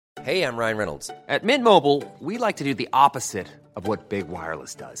Hey, I'm Ryan Reynolds. At Mint Mobile, we like to do the opposite of what Big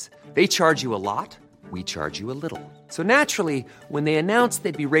Wireless does. They charge you a lot, we charge you a little. So naturally, when they announced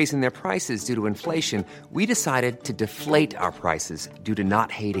they'd be raising their prices due to inflation, we decided to deflate our prices due to not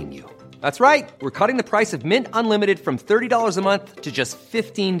hating you. That's right. We're cutting the price of Mint Unlimited from $30 a month to just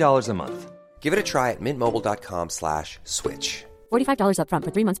 $15 a month. Give it a try at mintmobile.com/switch. $45 up front for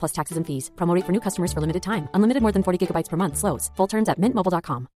 3 months plus taxes and fees. Promo rate for new customers for limited time. Unlimited more than 40 gigabytes per month. Slows full terms at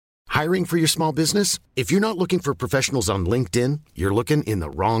mintmobile.com. Hiring for your small business? If you're not looking for professionals on LinkedIn, you're looking in the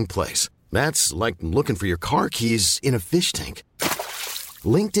wrong place. That's like looking for your car keys in a fish tank.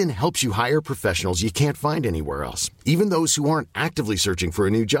 LinkedIn helps you hire professionals you can't find anywhere else, even those who aren't actively searching for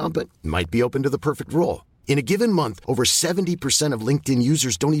a new job but might be open to the perfect role. In a given month, over 70% of LinkedIn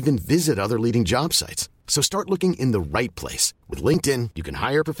users don't even visit other leading job sites. So start looking in the right place. With LinkedIn, you can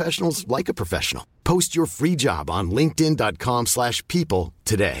hire professionals like a professional. Post your free job on linkedin.com/people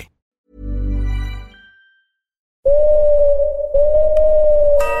today.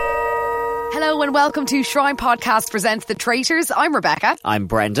 Hello and welcome to Shrine Podcast presents The Traitors. I'm Rebecca. I'm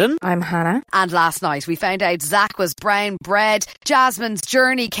Brendan. I'm Hannah. And last night we found out Zach was brown bread, Jasmine's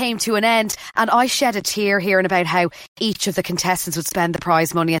journey came to an end, and I shed a tear hearing about how each of the contestants would spend the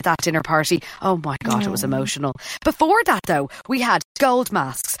prize money at that dinner party. Oh my God, It was emotional. Before that though, we had gold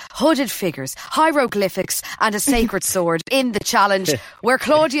masks, hooded figures, hieroglyphics and a sacred sword in the challenge where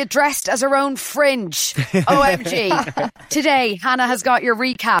Claudia dressed as her own Fringe. OMG. Today, Hannah has got your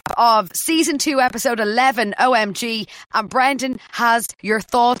recap of Season 2, Episode 11, OMG, and Brendan has your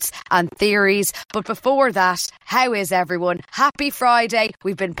thoughts and theories. But before that, how is everyone? Happy Friday.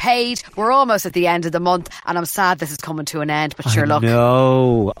 We've been paid. We're almost at the end of the month, and I'm sad this is coming to an end, but sure luck.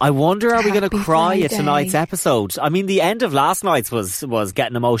 No. I wonder, are we going to cry Friday at tonight's episode? I mean, the end of last night's was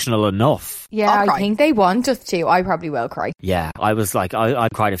getting emotional enough. Yeah, I think they want us to. I probably will cry. Yeah, I was like, I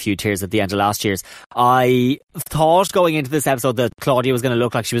cried a few tears at the end of last year's. I thought going into this episode that Claudia was going to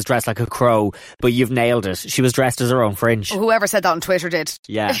look like she was dressed like a crow, but you've nailed it. She was dressed as her own Fringe. Whoever said that on Twitter did.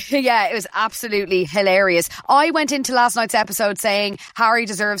 Yeah. Yeah, it was absolutely hilarious. I went into last night's episode saying Harry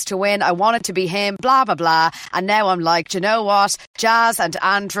deserves to win. I want it to be him, blah, blah, blah. And now I'm like, do you know what? Jazz and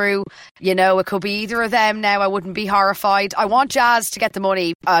Andrew, you know, it could be either of them now. I wouldn't be horrified. I want Jazz to get the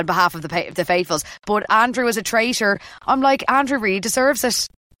money on behalf of the faithfuls. But Andrew is a traitor. I'm like, Andrew really deserves it.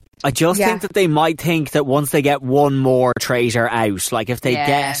 I just think that they might think that once they get one more traitor out, like if they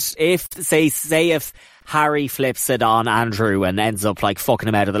if Harry flips it on Andrew and ends up like fucking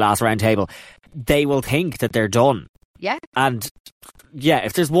him out of the last round table, they will think that they're done. Yeah. And yeah,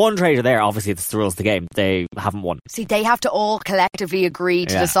 if there's one traitor there, obviously it's the rules of the game. They haven't won. See, they have to all collectively agree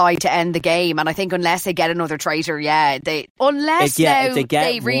to decide to end the game. And I think unless they get another traitor, they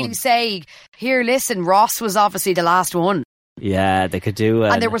really say, here, listen, Ross was obviously the last one. Yeah, they could do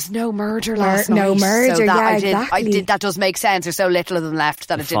it. And there was no murder last night. No murder, so that exactly. that does make sense. There's so little of them left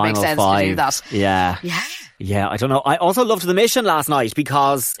that it did make sense to do that. Yeah. Yeah. Yeah, I don't know. I also loved the mission last night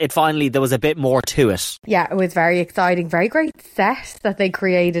because there was a bit more to it. Yeah, it was very exciting. Very great set that they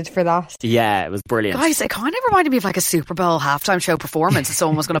created for that. Yeah, it was brilliant. Guys, it kind of reminded me of like a Super Bowl halftime show performance that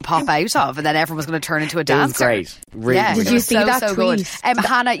someone was going to pop out of and then everyone was going to turn into a dancer. It was great. Really Did you see that tweet? Good.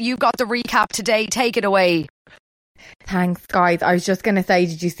 Hannah, you got the recap today. Take it away. Thanks, guys. I was just going to say,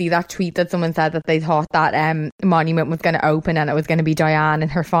 did you see that tweet that someone said that they thought that monument was going to open and it was going to be Diane in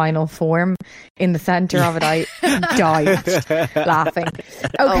her final form in the centre of it? I died laughing. Okay.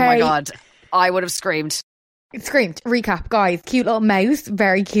 Oh my God. I would have screamed. Recap, guys. Cute little mouse.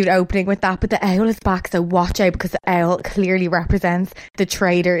 Very cute opening with that. But the owl is back, so watch out because the owl clearly represents the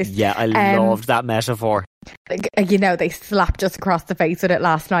traitors. Yeah, I loved that metaphor. You know, they slapped us across the face with it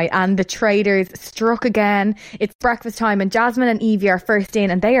last night, and the traitors struck again. It's breakfast time and Jasmine and Evie are first in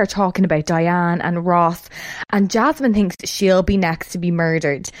and they are talking about Diane and Ross, and Jasmine thinks she'll be next to be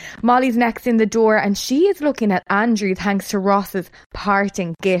murdered. Molly's next in the door and she is looking at Andrew thanks to Ross's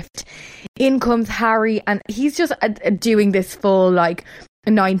parting gift. In comes Harry and he's just doing this full like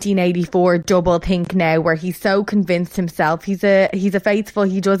 1984 double think now, where he's so convinced himself. He's a faithful.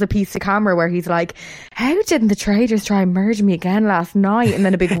 He does a piece to camera where he's like, how didn't the traitors try and murder me again last night? And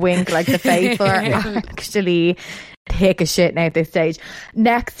then a big wink like the faithful are actually take a shit now at this stage.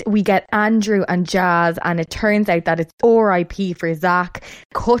 Next we get Andrew and Jazz, and it turns out that it's RIP for Zach.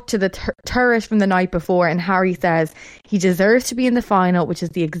 Cut to the turret from the night before, and Harry says he deserves to be in the final, which is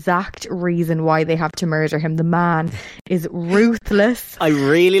the exact reason why they have to murder him. The man is ruthless. I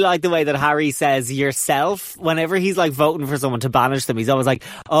really like the way that Harry says yourself whenever he's like voting for someone to banish them. He's always like,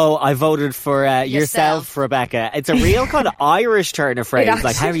 oh, I voted for yourself, Rebecca. It's a real kind of Irish turn of phrase.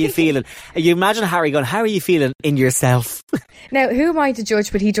 Like, how are you feeling? You imagine Harry going, how are you feeling in yourself? yourself. Now, who am I to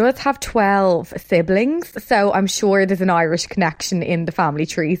judge? But he does have 12 siblings, so I'm sure there's an Irish connection in the family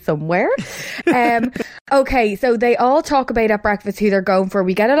tree somewhere. Okay, so they all talk about at breakfast who they're going for.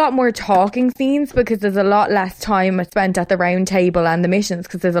 We get a lot more talking scenes because there's a lot less time spent at the round table and the missions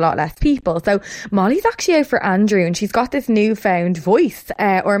because there's a lot less people. So Molly's actually out for Andrew, and she's got this newfound voice,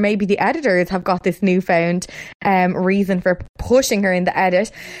 or maybe the editors have got this newfound reason for pushing her in the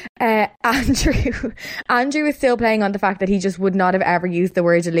edit. Andrew is still playing on the fact that he just would not have ever used the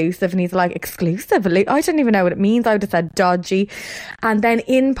word elusive, and he's like, exclusive? I don't even know what it means. I would have said dodgy. And then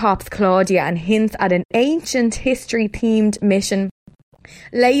in pops Claudia and hints at an ancient history themed mission.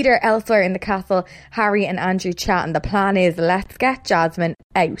 Later, elsewhere in the castle, Harry and Andrew chat, and the plan is, let's get Jasmine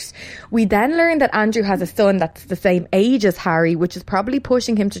out. We then learn that Andrew has a son that's the same age as Harry, which is probably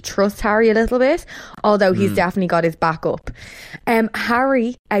pushing him to trust Harry a little bit, although he's definitely got his back up.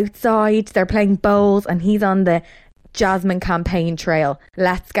 Harry, outside, they're playing bowls, and he's on the Jasmine campaign trail.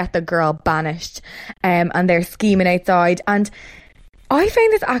 Let's get the girl banished. And they're scheming outside. And I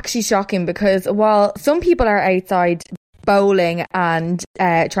find this actually shocking because while some people are outside bowling and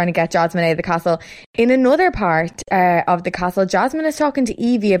trying to get Jasmine out of the castle, in another part of the castle, Jasmine is talking to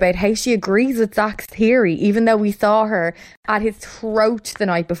Evie about how she agrees with Zach's theory, even though we saw her at his throat the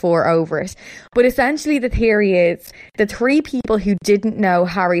night before over it. But essentially the theory is the three people who didn't know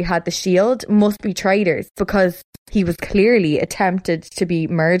Harry had the shield must be traitors because he was clearly attempted to be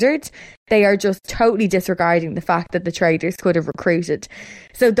murdered. They are just totally disregarding the fact that the traitors could have recruited.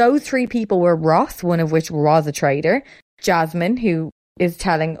 So those three people were Ross, one of which was a traitor, Jasmine, who is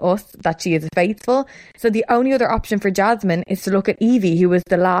telling us that she is faithful. So the only other option for Jasmine is to look at Evie, who was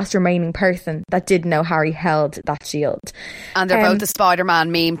the last remaining person that did know Harry held that shield. And they're both the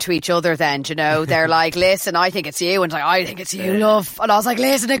Spider-Man meme to each other then, you know. They're like, listen, I think it's you. And like, I think it's you, love. And I was like,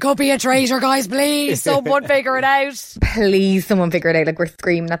 listen, it could be a traitor, guys, please. Someone figure it out. Please, someone figure it out. Like, we're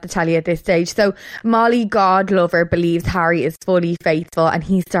screaming at the telly at this stage. So Molly, Godlover, believes Harry is fully faithful and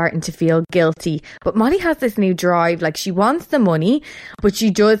he's starting to feel guilty. But Molly has this new drive. Like, she wants the money, but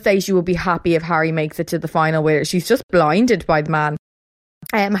she does say she will be happy if Harry makes it to the final with her. She's just blinded by the man.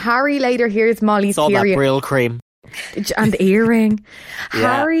 Harry later hears Molly's theory. All that Brill cream. And the earring.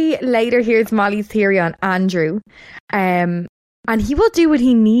 Yeah. Harry later hears Molly's theory on Andrew. And he will do what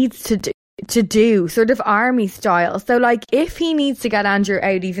he needs to do, sort of army style. So like, if he needs to get Andrew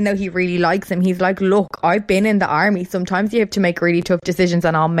out, even though he really likes him, he's like, look, I've been in the army. Sometimes you have to make really tough decisions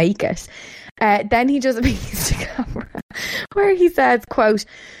and I'll make it. Then he does a piece to camera where he says, quote,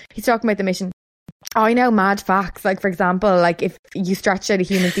 he's talking about the mission. I know mad facts, like for example, like if you stretch out a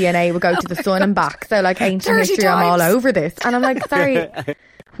human DNA, it would go to the sun and back. So like ancient history, I'm all over this. And I'm like, sorry,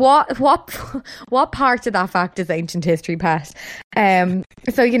 what part of that fact is ancient history, Pat?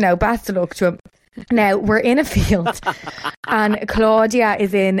 So, you know, best of luck to him. Now, we're in a field and Claudia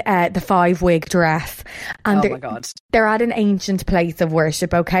is in the 5-wig dress. And my God. They're at an ancient place of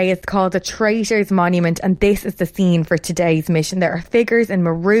worship, okay? It's called the Traitors Monument, and this is the scene for today's mission. There are figures in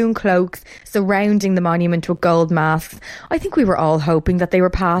maroon cloaks surrounding the monument with gold masks. I think we were all hoping that they were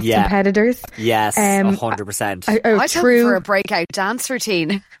past competitors. Yes, 100%. I was hoping for a breakout dance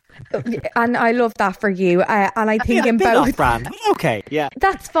routine. And I love that for you. And I think in both off-brand. Okay, yeah,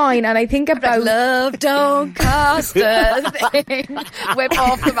 that's fine. And I think about love don't cost a thing. Whip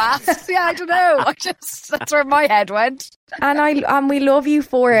off the masks. Yeah, I don't know. That's where my head went. And we love you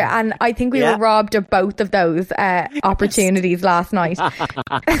for it. And I think we were robbed of both of those opportunities last night.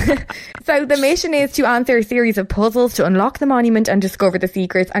 So the mission is to answer a series of puzzles to unlock the monument and discover the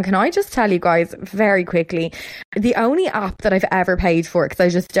secrets. And can I just tell you guys very quickly, the only app that I've ever paid for, because I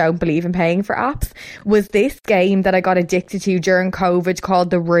just don't believe in paying for apps, was this game that I got addicted to during COVID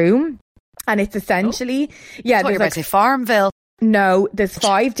called The Room. And it's essentially you're about to say Farmville. No, there's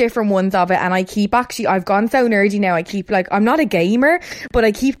 5 different ones of it, and I keep I've gone so nerdy now, I keep I'm not a gamer, but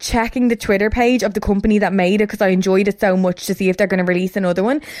I keep checking the Twitter page of the company that made it because I enjoyed it so much to see if they're going to release another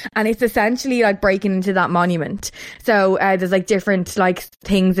one. And it's essentially like breaking into that monument. So there's like different like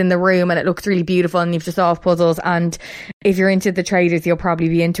things in the room and it looks really beautiful and you have to solve puzzles. And if you're into the Traitors, you'll probably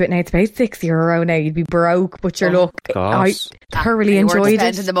be into it. Now it's about €6 now, you'd be broke, but I thoroughly enjoyed it.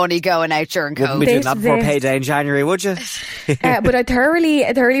 Spending the money going out during COVID. Wouldn't be doing that before payday in January, would you? But I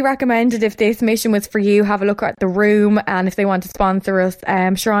thoroughly recommend it. If this mission was for you, have a look at The Room, and if they want to sponsor us,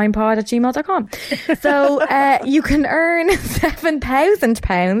 shrinepod@gmail.com. So you can earn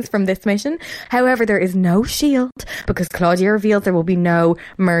 £7,000 from this mission. However, there is no shield because Claudia reveals there will be no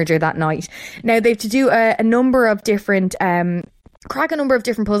murder that night. Now they have to do a number of different crack a number of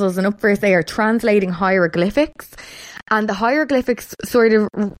different puzzles, and up first they are translating hieroglyphics, and the hieroglyphics sort of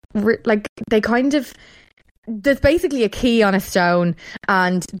like they kind of there's basically a key on a stone,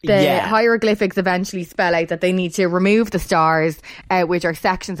 and the hieroglyphics eventually spell out that they need to remove the stars, which are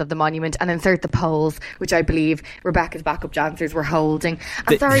sections of the monument, and insert the poles, which I believe Rebecca's backup dancers were holding.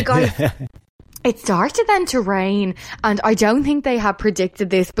 I'm sorry, guys. It started then to rain, and I don't think they had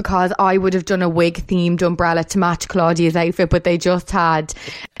predicted this, because I would have done a wig-themed umbrella to match Claudia's outfit, but they just had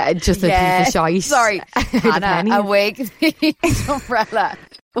just a piece of shite. Sorry, Hannah, a wig-themed umbrella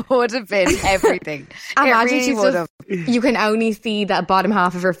would have been everything. Imagine really you can only see that bottom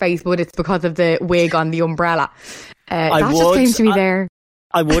half of her face, but it's because of the wig on the umbrella. That just came to me there.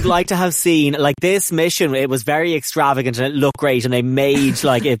 I would like to have seen, like, this mission. It was very extravagant and it looked great, and they made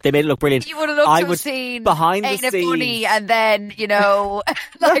they made it look brilliant. You would have loved to have seen behind Ain't the It scenes, Funny, and then, you know,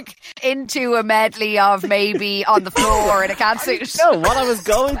 like into a medley of maybe on the floor in a catsuit. No, what I was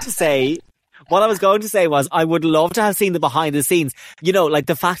going to say was I would love to have seen the behind the scenes. You know, like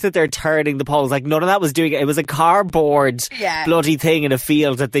the fact that they're turning the poles, like none of that was doing it. It was a cardboard bloody thing in a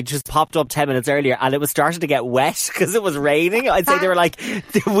field that they just popped up 10 minutes earlier, and it was starting to get wet because it was raining. I'd say they were like,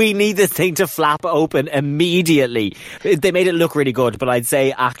 we need this thing to flap open immediately. They made it look really good, but I'd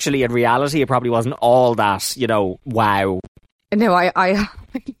say actually in reality it probably wasn't all that, you know, wow. No, I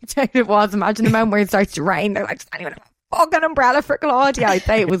it was. Imagine the moment where it starts to rain, they're like, does anyone have a fucking umbrella for Claudia? I'd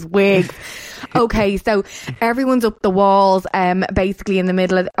say it was wigs. Okay, so everyone's up the walls, basically in the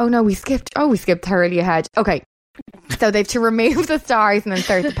middle of we skipped thoroughly ahead. Okay, so they've to remove the stars and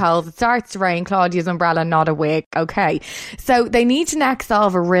insert the poles. It starts to rain. Claudia's umbrella, not a wig. Okay, so they need to next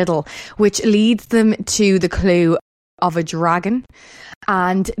solve a riddle, which leads them to the clue of a dragon.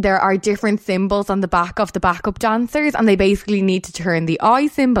 And there are different symbols on the back of the backup dancers, and they basically need to turn the eye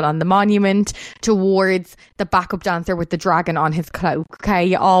symbol on the monument towards the backup dancer with the dragon on his cloak. Okay,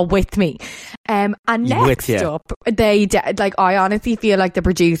 you all with me? And next up, I honestly feel like the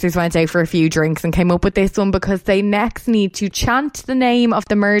producers went out for a few drinks and came up with this one, because they next need to chant the name of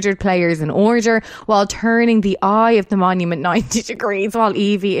the murdered players in order while turning the eye of the monument 90 degrees while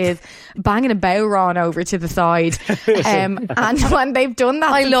Evie is banging a bowron over to the side. And when they've done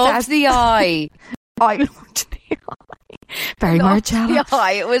that, I loved the eye. I loved the eye. Very Marcella. The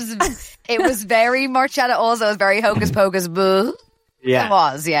eye. It was very Marcella. Also, it was very Hocus Pocus. Boo. Yeah, it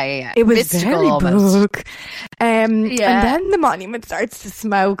was. Yeah. It was mystical, very almost. book. And then the monument starts to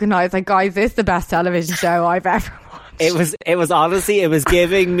smoke, and I was like, guys, this is the best television show I've ever watched. It was honestly, it was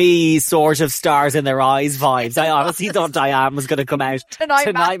giving me sort of stars in their eyes vibes. I honestly thought Diane was going to come out.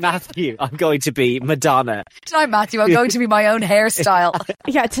 Tonight, Matthew, I'm going to be Madonna. Tonight, Matthew, I'm going to be my own hairstyle.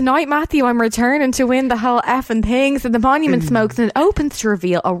 Yeah, tonight, Matthew, I'm returning to win the whole effing thing. So the monument smokes, and it opens to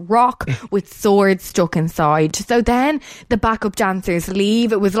reveal a rock with swords stuck inside. So then the backup dancers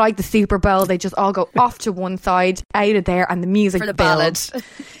leave. It was like the Super Bowl. They just all go off to one side, out of there, and the music for the builds. ballad.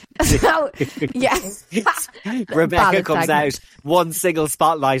 So, yes. Rebecca comes out, one single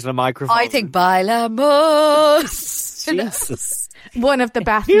spotlight on a microphone. I think Bailamos. Jesus. One of the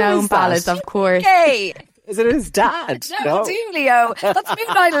best known ballads, of course. Hey. Is it his dad? No, Leo. That's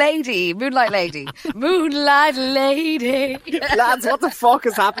Moonlight Lady. Moonlight Lady. Moonlight Lady. Lads, what the fuck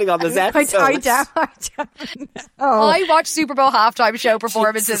is happening on this episode? I don't know. I watch Super Bowl halftime show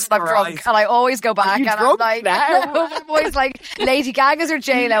performances when I'm drunk, and I always go back and I'm like, I'm always like, Lady Gaga's or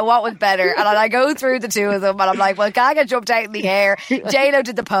J-Lo, what was better? And I go through the two of them, and I'm like, well, Gaga jumped out in the air, J-Lo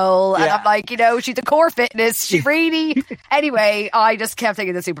did the pole, and I'm like, you know, she's the core fitness, she really... Anyway, I just kept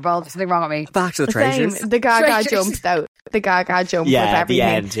thinking the Super Bowl, there's something wrong with me. Back to the Traitors. The Gaga jumps out. The Gaga jump was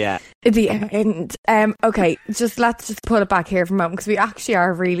everything. The end. Okay, let's just put it back here for a moment, because we actually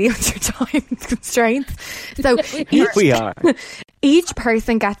are really under time constraints. So we are. Each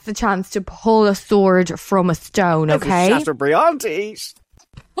person gets the chance to pull a sword from a stone. Okay. Chateaubriand to eat.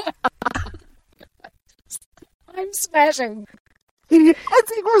 I'm sweating. I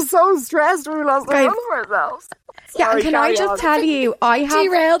think we're so stressed we lost all of ourselves. Sorry, can I just tell you, I have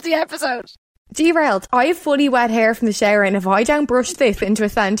derailed the episode. Derailed. I have fully wet hair from the shower, and if I don't brush this into a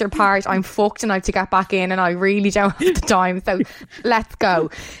centre part, I'm fucked, and I have to get back in, and I really don't have the time. So let's go.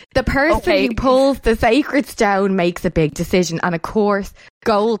 The person who pulls the sacred stone makes a big decision, and of course,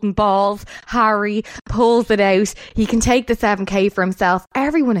 golden balls, Harry pulls it out. He can take the 7k for himself.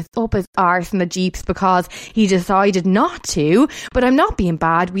 Everyone is up his arse in the jeeps because he decided not to, but I'm not being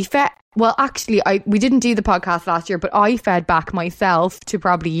bad. We Well, actually, we didn't do the podcast last year, but I fed back myself to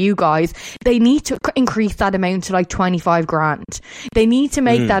probably you guys. They need to increase that amount to like 25 grand. They need to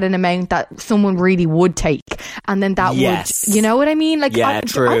make that an amount that someone really would take. And then that would, you know what I mean? Like,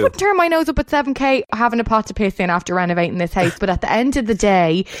 true. I wouldn't turn my nose up at 7k having a pot to piss in after renovating this house. But at the end of the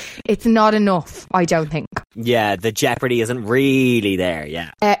day, it's not enough, I don't think. Yeah, the jeopardy isn't really there,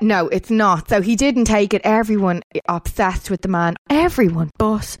 yeah. No, it's not. So he didn't take it. Everyone obsessed with the man. Everyone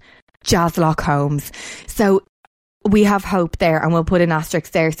but Jaslock Holmes. So we have hope there, and we'll put an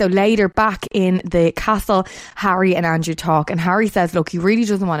asterisk there. So later, back in the castle, Harry and Andrew talk, and Harry says, look, he really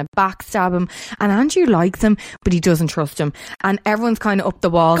doesn't want to backstab him, and Andrew likes him, but he doesn't trust him. And everyone's kind of up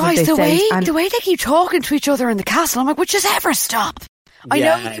the walls. Guys, the way they keep talking to each other in the castle, I'm like, would just ever stop? I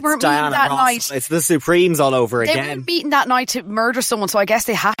know they weren't meeting that night. It's the Supremes all over again. They weren't meeting that night to murder someone, so I guess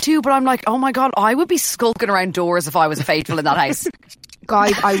they had to. But I'm like, oh my God, I would be skulking around doors if I was faithful in that house.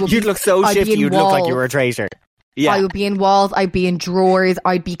 Guys, You'd look so shifty, you'd look like you were a traitor. Yeah. I would be in walls, I'd be in drawers,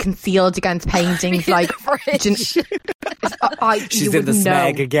 I'd be concealed against paintings. Like, she's in the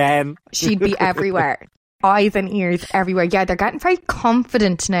smeg again. She'd be everywhere. Eyes and ears everywhere. Yeah, they're getting very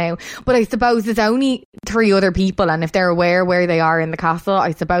confident now. But I suppose there's only 3 other people, and if they're aware where they are in the castle,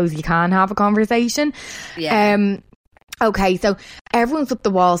 I suppose you can have a conversation. Yeah. Okay, so everyone's up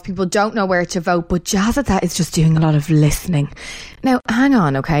the walls. People don't know where to vote, but Jazza is just doing a lot of listening. Now, hang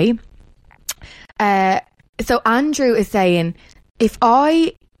on, okay? So Andrew is saying, if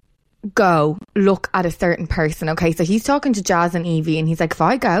I go look at a certain person, okay, so he's talking to Jazz and Evie, and he's like, if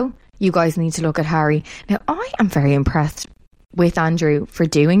I go, you guys need to look at Harry. Now, I am very impressed with Andrew for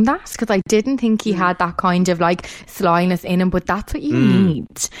doing that, because I didn't think he had that kind of like slyness in him, but that's what you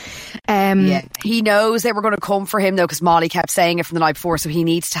need. Yeah, he knows they were going to come for him though, because Molly kept saying it from the night before, so he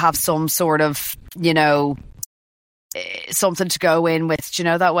needs to have some sort of, you know, something to go in with, you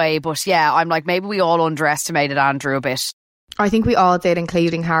know, that way. But yeah, I'm like, maybe we all underestimated Andrew a bit. I think we all did,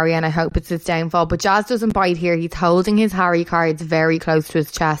 including Harry, and I hope it's his downfall. But Jazz doesn't bite here. He's holding his Harry cards very close to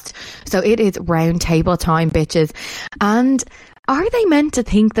his chest. So it is round table time, bitches. And are they meant to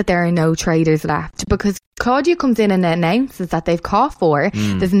think that there are no traitors left? Because Claudia comes in and announces that they've caught 4.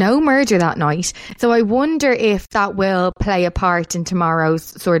 There's no murder that night. So I wonder if that will play a part in tomorrow's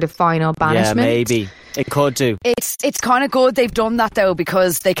sort of final banishment. Yeah, maybe. It could do. It's kind of good they've done that though,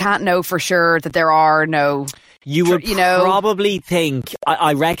 because they can't know for sure that there are no... You would probably think,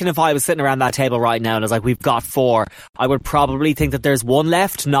 I reckon if I was sitting around that table right now and I was like, we've got 4, I would probably think that there's 1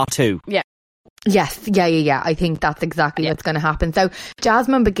 left, not 2. Yeah. Yes, yeah. I think that's exactly what's going to happen. So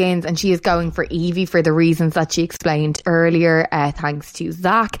Jasmine begins, and she is going for Evie for the reasons that she explained earlier, thanks to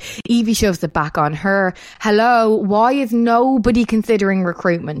Zach. Evie shoves it back on her. Hello, why is nobody considering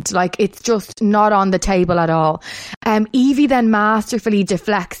recruitment? Like, it's just not on the table at all. Evie then masterfully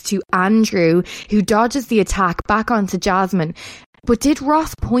deflects to Andrew, who dodges the attack back onto Jasmine. But did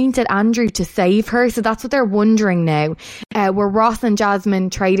Ross point at Andrew to save her? So that's what they're wondering now. Were Ross and Jasmine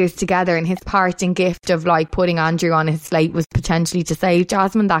traitors together, and his parting gift of like putting Andrew on his slate was potentially to save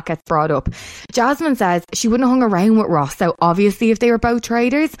Jasmine? That gets brought up. Jasmine says she wouldn't have hung around with Ross, so obviously if they were both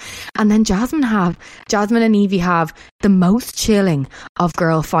traitors. And then Jasmine and Evie have the most chilling of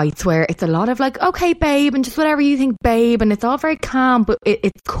girl fights, where it's a lot of like, okay babe, and just whatever you think babe, and it's all very calm, but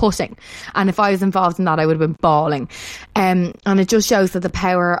it's cutting. And if I was involved in that, I would have been bawling. And it just shows that the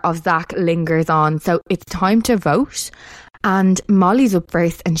power of Zach lingers on. So it's time to vote, and Molly's up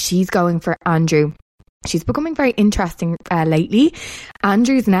first, and she's going for Andrew. She's becoming very interesting lately.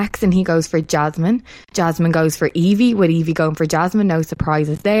 Andrew's next, and he goes for Jasmine. Jasmine goes for Evie, with Evie going for Jasmine. No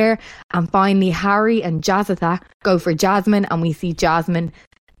surprises there. And finally, Harry and Jazitha go for Jasmine, and we see Jasmine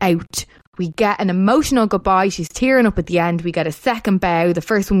out. We get an emotional goodbye. She's tearing up at the end. We get a second bow, the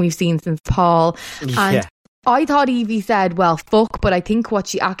first one we've seen since Paul. And I thought Evie said, well, fuck, but I think what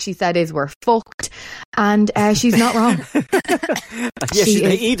she actually said is, we're fucked. And she's not wrong.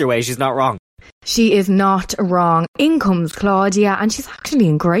 Either way, she's not wrong. She is not wrong. In comes Claudia, and she's actually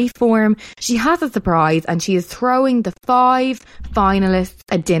in great form. She has a surprise, and she is throwing the 5 finalists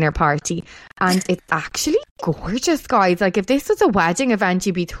a dinner party. And it's actually gorgeous, guys. Like, if this was a wedding event,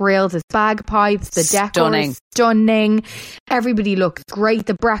 you'd be thrilled. There's bagpipes, the decor is stunning. Everybody looks great.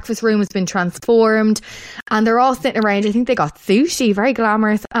 The breakfast room has been transformed, and they're all sitting around. I think they got sushi, very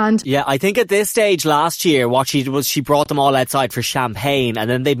glamorous. And yeah, I think at this stage last year, what she did was she brought them all outside for champagne, and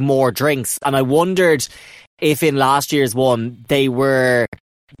then they'd more drinks. And I wondered if in last year's one they were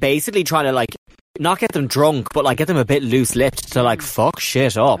basically trying to like not get them drunk, but like get them a bit loose-lipped to like fuck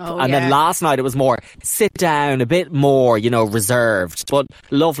shit up. And then last night it was more sit down, a bit more, you know, reserved, but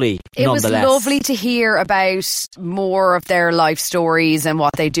lovely nonetheless. It was lovely to hear about more of their life stories and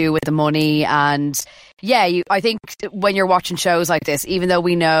what they do with the money. And yeah, I think when you're watching shows like this, even though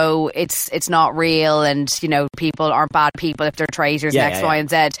we know it's not real and, you know, people aren't bad people if they're traitors and X, Y and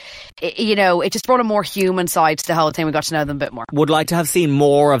Z, you know, it just brought a more human side to the whole thing. We got to know them a bit more. Would like to have seen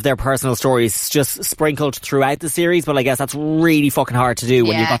more of their personal stories just sprinkled throughout the series, but I guess that's really fucking hard to do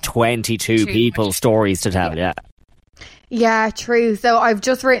when you've got 22 people's stories to tell. Yeah, true. So I've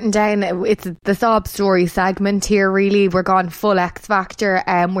just written down, it's the sob story segment here, really. We're gone full X Factor.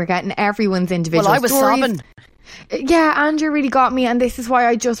 We're getting everyone's individual stories. Well, I was sobbing. Yeah, Andrew really got me, and this is why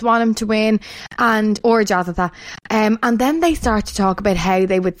I just want him to win, or Jazatha. And then they start to talk about how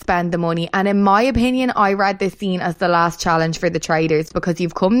they would spend the money. And in my opinion, I read this scene as the last challenge for the Traitors, because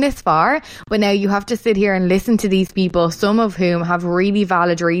you've come this far, but now you have to sit here and listen to these people, some of whom have really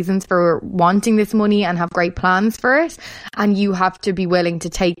valid reasons for wanting this money and have great plans for it. And you have to be willing to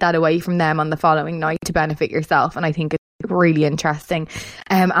take that away from them on the following night to benefit yourself. And I think it's really interesting.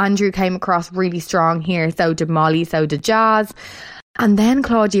 Andrew came across really strong here, so did Molly, so did Jazz. And then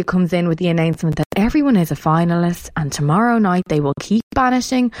Claudia comes in with the announcement that everyone is a finalist, and tomorrow night they will keep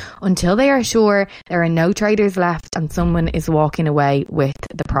banishing until they are sure there are no traitors left and someone is walking away with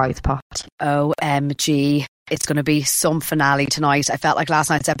the prize pot. OMG. It's going to be some finale tonight. I felt like last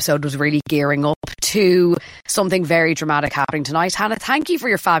night's episode was really gearing up to something very dramatic happening tonight. Hannah, thank you for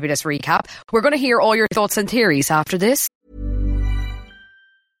your fabulous recap. We're going to hear all your thoughts and theories after this.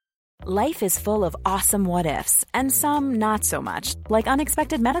 Life is full of awesome what-ifs, and some not so much, like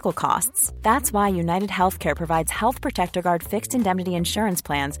unexpected medical costs. That's why United Healthcare provides Health Protector Guard fixed indemnity insurance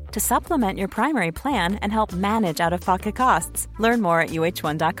plans to supplement your primary plan and help manage out-of-pocket costs. Learn more at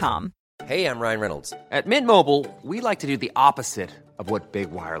uh1.com. Hey, I'm Ryan Reynolds. At Mint Mobile, we like to do the opposite of what Big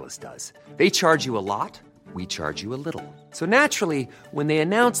Wireless does. They charge you a lot, we charge you a little. So naturally, when they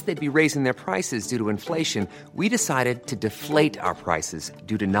announced they'd be raising their prices due to inflation, we decided to deflate our prices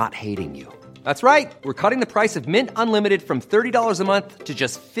due to not hating you. That's right. We're cutting the price of Mint Unlimited from $30 a month to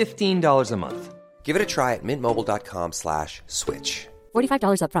just $15 a month. Give it a try at mintmobile.com/switch.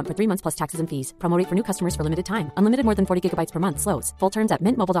 $45 up front for 3 months plus taxes and fees. Promo rate for new customers for limited time. Unlimited more than 40 gigabytes per month. Slows full terms at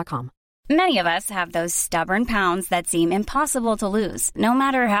mintmobile.com. Many of us have those stubborn pounds that seem impossible to lose, no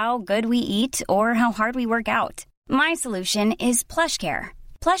matter how good we eat or how hard we work out. My solution is PlushCare.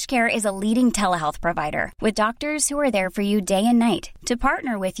 PlushCare is a leading telehealth provider with doctors who are there for you day and night to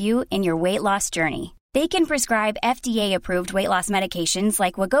partner with you in your weight loss journey. They can prescribe FDA-approved weight loss medications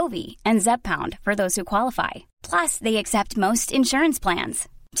like Wegovy and Zepbound for those who qualify. Plus, they accept most insurance plans.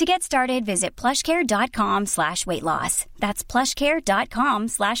 To get started, visit plushcare.com/weightloss. That's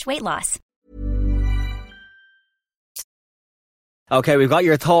plushcare.com/weightloss. Okay, we've got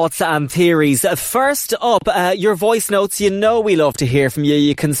your thoughts and theories. First up, your voice notes. You know we love to hear from you.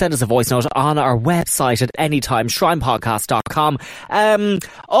 You can send us a voice note on our website at anytime, shrinepodcast.com.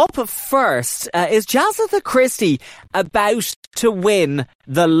 Up first, is Jazatha Christie about to win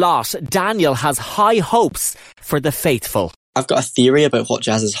the lot? Daniel has high hopes for the faithful. I've got a theory about what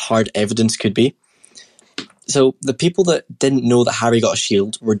Jazz's hard evidence could be. So the people that didn't know that Harry got a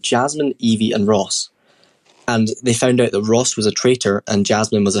shield were Jasmine, Evie and Ross. And they found out that Ross was a traitor and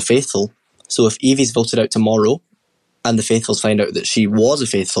Jasmine was a faithful. So if Evie's voted out tomorrow and the faithfuls find out that she was a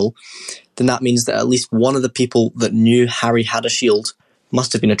faithful, then that means that at least one of the people that knew Harry had a shield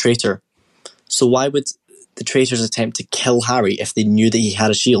must have been a traitor. So why would the traitors attempt to kill Harry if they knew that he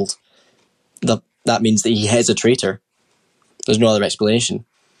had a shield? That means that he is a traitor. There's no other explanation.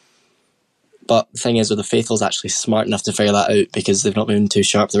 But the thing is, the faithful's actually smart enough to figure that out because they've not been too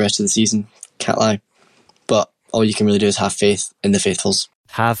sharp the rest of the season. Can't lie. But all you can really do is have faith in the faithfuls.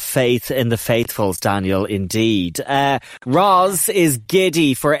 Have faith in the faithfuls, Daniel, indeed. Roz is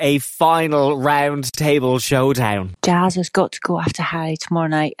giddy for a final round table showdown. Jazz has got to go after Harry tomorrow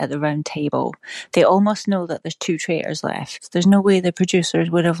night at the round table. They almost know that there's 2 traitors left. There's no way the producers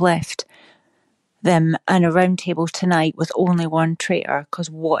would have left them in a round table tonight with only one traitor, because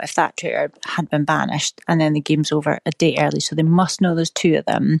what if that traitor had been banished and then the game's over a day early? So they must know there's 2 of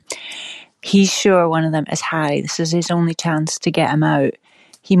them. He's sure one of them is Harry. This is his only chance to get him out.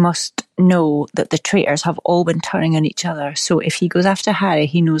 He must know that the traitors have all been turning on each other. So if he goes after Harry,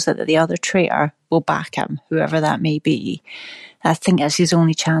 he knows that the other traitor will back him, whoever that may be. I think that's his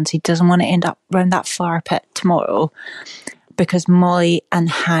only chance. He doesn't want to end up round that fire pit tomorrow, because Molly and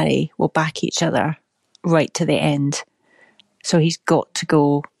Harry will back each other right to the end. So he's got to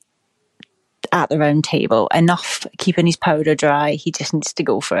go at the round table. Enough keeping his powder dry. He just needs to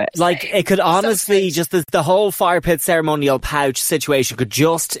go for it. Like, it could honestly, just the whole fire pit ceremonial pouch situation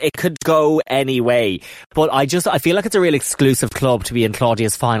it could go any way. But I feel like it's a real exclusive club to be in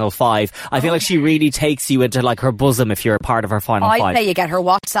Claudia's final five. I feel like she really takes you into like her bosom if you're a part of her final five. I'd say you get her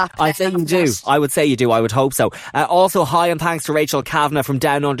WhatsApp. I'd say you do. I would say you do. I would hope so. Also, hi and thanks to Rachel Kavanagh from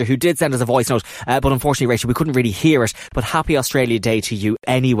Down Under, who did send us a voice note. But unfortunately, Rachel, we couldn't really hear it. But happy Australia Day to you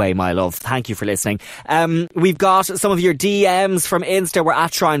anyway, my love. Thank you for listening. We've got some of your DMs from Insta. We're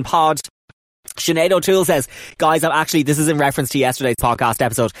at Shrine Pod. Sinead O'Toole says, guys, this is in reference to yesterday's podcast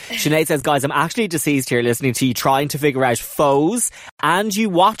episode. Sinead says, guys, I'm actually deceased here listening to you trying to figure out foes, and you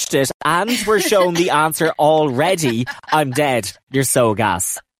watched it and were shown the answer already. I'm dead. You're so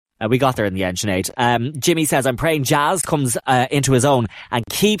gas. We got there in the end, Sinead. Jimmy says, I'm praying Jazz comes into his own and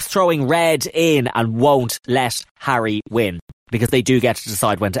keeps throwing red in and won't let Harry win. Because they do get to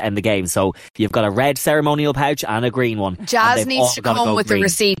decide when to end the game. So you've got a red ceremonial pouch and a green one. Jazz needs to come with the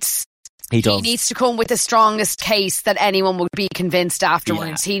receipts. He does. He needs to come with the strongest case that anyone would be convinced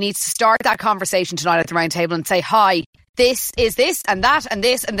afterwards. Yeah. He needs to start that conversation tonight at the round table and say, hi, this is this and that and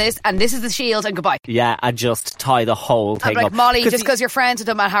this and this and this is the shield and goodbye. Yeah, and just tie the whole thing up. Molly, just because you're friends with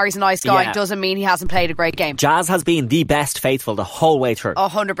him and Harry's a nice guy doesn't mean he hasn't played a great game. Jazz has been the best faithful the whole way through.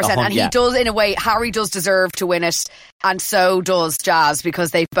 100%. And he does, in a way, Harry does deserve to win it, and so does Jazz,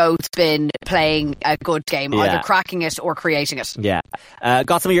 because they've both been playing a good game, either cracking it or creating it. Yeah.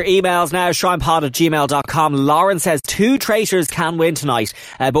 Got some of your emails now, shrinepod@gmail.com. Lauren says 2 traitors can win tonight,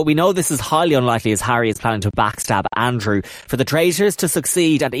 but we know this is highly unlikely as Harry is planning to backstab Andrew. For the traitors to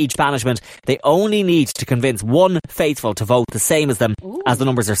succeed at each banishment, they only need to convince one faithful to vote the same as them. Ooh. As the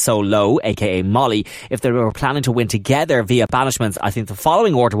numbers are so low, aka Molly. If they were planning to win together via banishments, I think the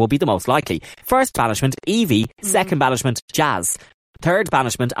following order will be the most likely. First banishment, Evie. Second banishment, Jazz. Third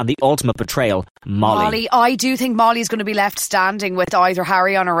banishment and the ultimate betrayal, Molly. I do think Molly's going to be left standing with either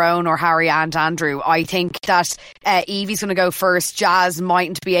Harry on her own or Harry and Andrew. I think that Evie's going to go first. Jazz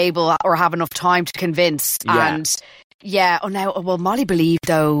mightn't be able or have enough time to convince. Molly believed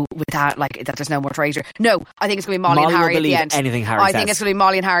though with that, like, that there's no more traitor. No, I think it's going to be Molly and Harry at the end. Anything Harry says. I think it's going to be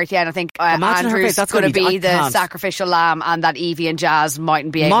Molly and Harry at the end. I think Andrew's going to be the sacrificial lamb, and that Evie and Jazz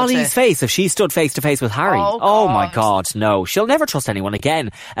mightn't be able to. Molly's face, if she stood face to face with Harry. Oh my God, no. She'll never trust anyone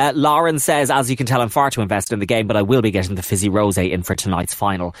again. Lauren says, as you can tell, I'm far too invested in the game, but I will be getting the fizzy rosé in for tonight's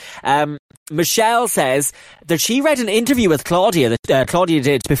final. Michelle says that she read an interview with Claudia that Claudia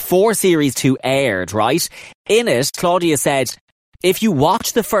did before Series 2 aired, right? In it, Claudia said, if you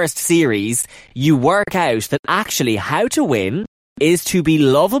watch the first series, you work out that actually how to win is to be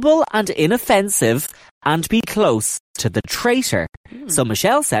lovable and inoffensive and be close to the traitor. So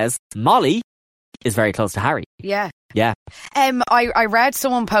Michelle says Molly is very close to Harry. Yeah. Yeah. I read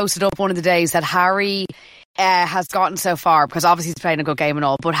someone posted up one of the days that Harry has gotten so far, because obviously he's playing a good game and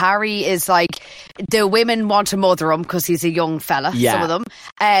all, but Harry is like, the women want to mother him because he's a young fella, some of them.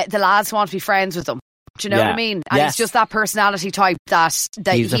 The lads want to be friends with him. Do you know what I mean? And he's just that personality type that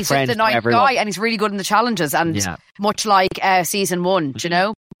he's just a nice guy, and he's really good in the challenges, and much like season 1, do you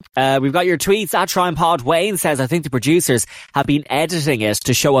know? We've got your tweets at TrimePod. Wayne says, I think the producers have been editing it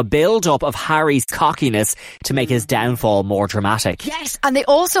to show a build-up of Harry's cockiness to make his downfall more dramatic. Yes, and they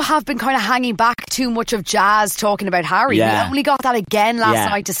also have been kind of hanging back too much of Jazz talking about Harry. We only got that again last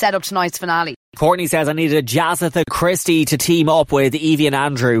night to set up tonight's finale. Courtney says, I needed Jazitha Christie to team up with Evie and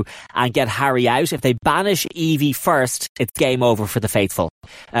Andrew and get Harry out. If they banish Evie first, it's game over for the faithful.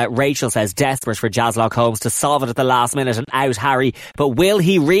 Rachel says, desperate for Jaslok Holmes to solve it at the last minute and out Harry, but will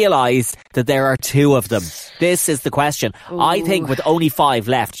he realise that there are 2 of them? This is the question. Ooh. I think with only 5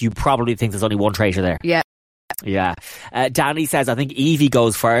 left, you probably think there's only one traitor there. Yeah. Yeah. Danny says, I think Evie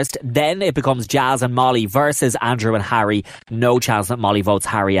goes first. Then it becomes Jazz and Molly versus Andrew and Harry. No chance that Molly votes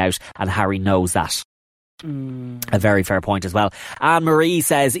Harry out, and Harry knows that. A very fair point as well. Anne Marie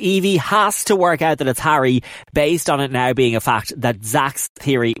says Evie has to work out that it's Harry, based on it now being a fact that Zach's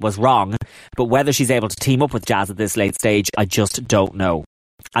theory was wrong, but whether she's able to team up with Jazz at this late stage, I just don't know.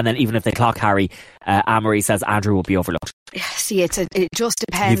 And then even if they clock Harry, Anne Marie says Andrew will be overlooked. See, it just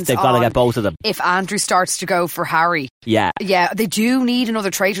depends. They've got to get both of them. If Andrew starts to go for Harry. Yeah. Yeah, they do need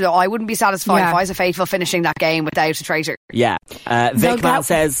another traitor though. I wouldn't be satisfied if I was a faithful finishing that game without a traitor. Yeah. Vic Man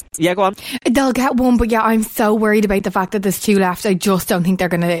says, yeah, go on. They'll get one, but yeah, I'm so worried about the fact that there's 2 left. I just don't think they're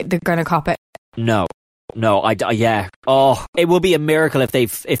gonna cop it. No, yeah. Oh, it will be a miracle if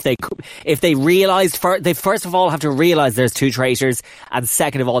they realised. They first of all have to realise there's 2 traitors, and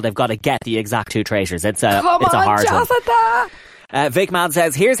second of all, they've got to get the exact 2 traitors. It's a hard one. Vic Man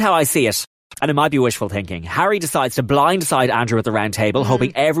says, here's how I see it. And it might be wishful thinking. Harry decides to blindside Andrew at the round table,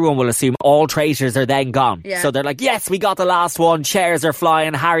 hoping everyone will assume all traitors are then gone. Yeah. So they're like, yes, we got the last one. Chairs are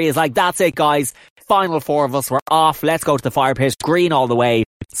flying. Harry is like, that's it, guys. Final 4 of us. We're off. Let's go to the fire pit. Green all the way.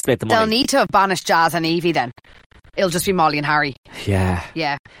 Split the money. They'll need to have banished Jazz and Evie then. It'll just be Molly and Harry. Yeah.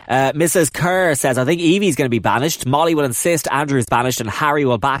 Yeah. Mrs. Kerr says, I think Evie's going to be banished. Molly will insist Andrew is banished and Harry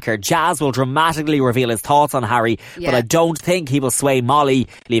will back her. Jazz will dramatically reveal his thoughts on Harry, but I don't think he will sway Molly,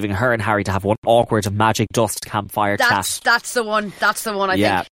 leaving her and Harry to have one awkward magic dust campfire chat. That's the one. That's the one, I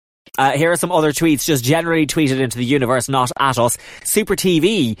think. Here are some other tweets, just generally tweeted into the universe, not at us. Super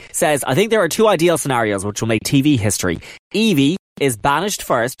TV says, I think there are 2 ideal scenarios which will make TV history. Evie is banished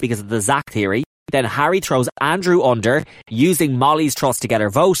first because of the Zach theory. Then Harry throws Andrew under, using Molly's trust to get her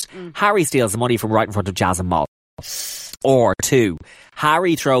vote. Harry steals the money from right in front of Jazz and Molly. Or 2,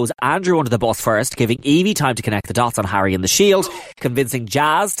 Harry throws Andrew under the bus first, giving Evie time to connect the dots on Harry and the shield, convincing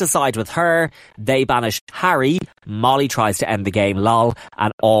Jazz to side with her. They banish Harry. Molly tries to end the game, lol,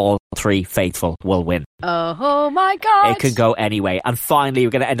 and all 3 faithful will win. Oh my God. It could go anyway. And finally,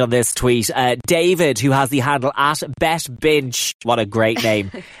 we're going to end on this tweet. David, who has the handle @BetBinch. What a great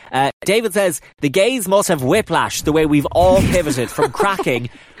name. David says, the gays must have whiplash the way we've all pivoted from cracking.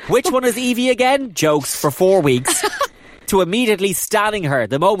 Which one is Evie again? Jokes for 4 weeks. To immediately standing her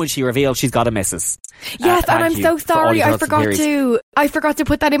the moment she revealed she's got a missus. Yes, and I'm so sorry. I forgot to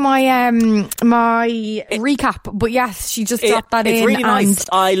put that in my my recap. But yes, she just dropped that in. It's really nice.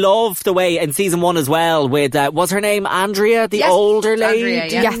 I love the way in season 1 as well with was her name Andrea, the older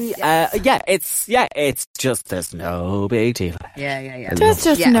lady? Andrea, it's just there's no big deal. Yeah. There's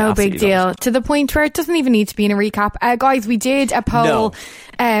just no big deal to the point where it doesn't even need to be in a recap. Guys, we did a poll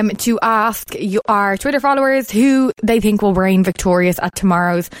to ask our Twitter followers who they think will reign victorious at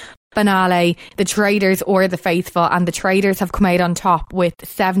tomorrow's finale, the Traitors or the Faithful, and the Traitors have come out on top with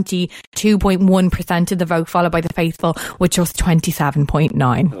 72.1% of the vote, followed by the Faithful with just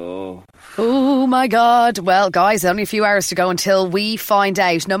 27.9%. Oh my God. Well, guys, only a few hours to go until we find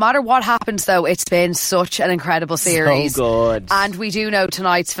out. No matter what happens, though, it's been such an incredible series. So good. And we do know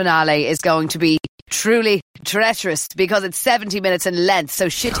tonight's finale is going to be truly treacherous because it's 70 minutes in length, so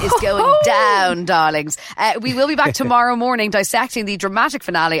shit is going down, darlings. We will be back tomorrow morning dissecting the dramatic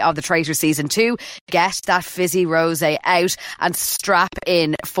finale of the Traitors season 2. Get that fizzy rosé out and strap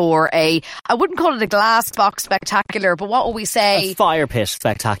in for I wouldn't call it a glass box spectacular, but what will we say? A fire pit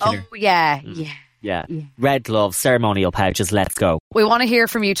spectacular. Oh yeah. Red gloves, ceremonial pouches, let's go. We want to hear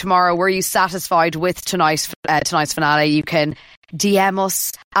from you tomorrow. Were you satisfied with tonight's finale? You can DM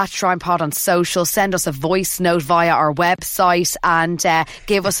us at ShrinePod on social, send us a voice note via our website, and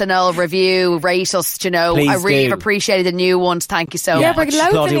give us an old review, rate us. Please I really have appreciated the new ones. Thank you so much. Yeah, but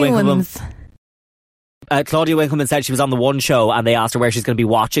loads of new ones. Claudia Winkleman said she was on the One show and they asked her where she's going to be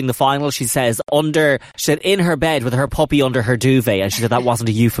watching the final. She said in her bed with her puppy under her duvet, and she said that wasn't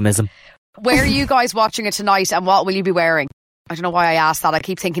a euphemism. Where are you guys watching it tonight, and what will you be wearing? I don't know why I asked that. I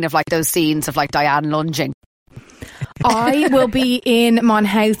keep thinking of like those scenes of like Diane lunging. I will be in my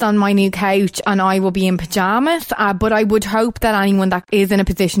house on my new couch and I will be in pyjamas, but I would hope that anyone that is in a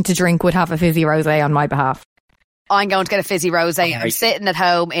position to drink would have a fizzy rosé on my behalf. I'm going to get a fizzy rosé. I'm sitting at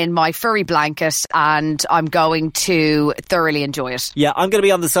home in my furry blanket and I'm going to thoroughly enjoy it. Yeah, I'm going to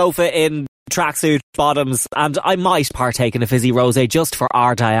be on the sofa in tracksuit bottoms and I might partake in a fizzy rosé just for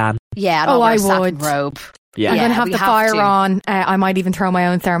our Diane. Yeah, and I'll wear a satin robe. Yeah. I'm going to have the fire on. I might even throw my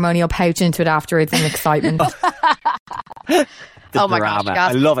own ceremonial pouch into it afterwards in excitement. Oh my gosh,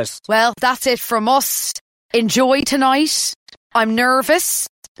 I love it. Well, that's it from us. Enjoy tonight. I'm nervous.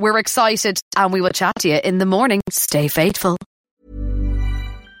 We're excited, and we will chat to you in the morning. Stay faithful.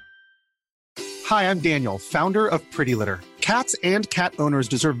 Hi, I'm Daniel, founder of Pretty Litter. Cats and cat owners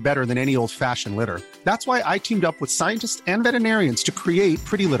deserve better than any old-fashioned litter. That's why I teamed up with scientists and veterinarians to create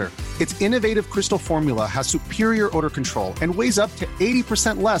Pretty Litter. Its innovative crystal formula has superior odor control and weighs up to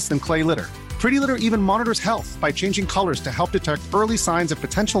 80% less than clay litter. Pretty Litter even monitors health by changing colors to help detect early signs of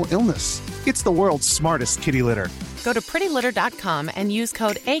potential illness. It's the world's smartest kitty litter. Go to prettylitter.com and use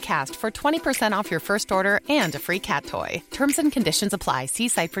code ACAST for 20% off your first order and a free cat toy. Terms and conditions apply. See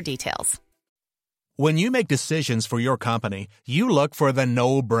site for details. When you make decisions for your company, you look for the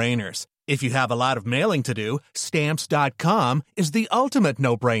no-brainers. If you have a lot of mailing to do, Stamps.com is the ultimate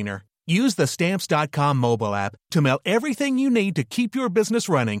no-brainer. Use the Stamps.com mobile app to mail everything you need to keep your business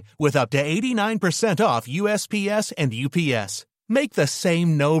running with up to 89% off USPS and UPS. Make the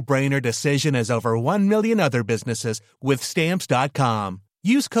same no-brainer decision as over 1 million other businesses with Stamps.com.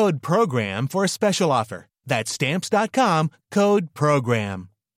 Use code PROGRAM for a special offer. That's Stamps.com, code PROGRAM.